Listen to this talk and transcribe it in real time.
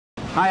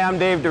Hi, I'm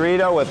Dave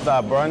Dorito with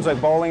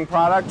Brunswick Bowling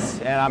Products,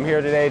 and I'm here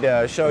today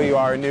to show you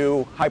our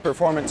new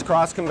high-performance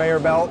cross conveyor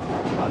belt.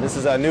 This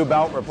is a new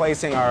belt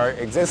replacing our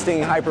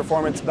existing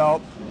high-performance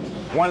belt.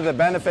 One of the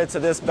benefits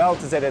of this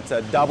belt is that it's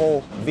a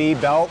double V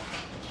belt,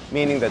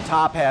 meaning the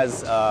top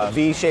has a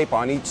V shape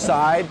on each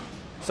side.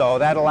 So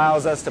that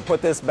allows us to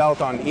put this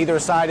belt on either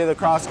side of the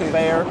cross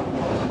conveyor,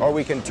 or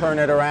we can turn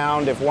it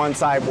around if one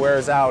side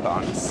wears out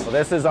on us. So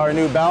this is our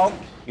new belt.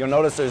 You'll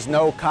notice there's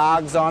no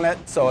cogs on it,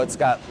 so it's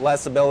got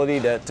less ability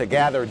to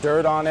gather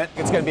dirt on it.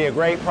 It's going to be a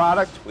great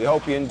product. We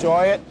hope you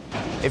enjoy it.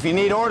 If you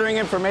need ordering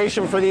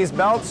information for these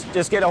belts,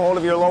 just get a hold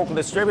of your local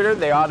distributor.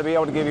 They ought to be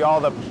able to give you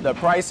all the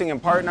pricing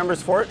and part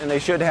numbers for it, and they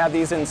should have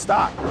these in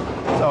stock.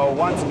 So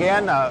once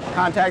again,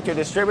 contact your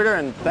distributor,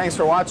 and thanks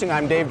for watching.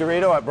 I'm Dave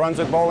Dorito at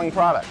Brunswick Bowling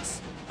Products.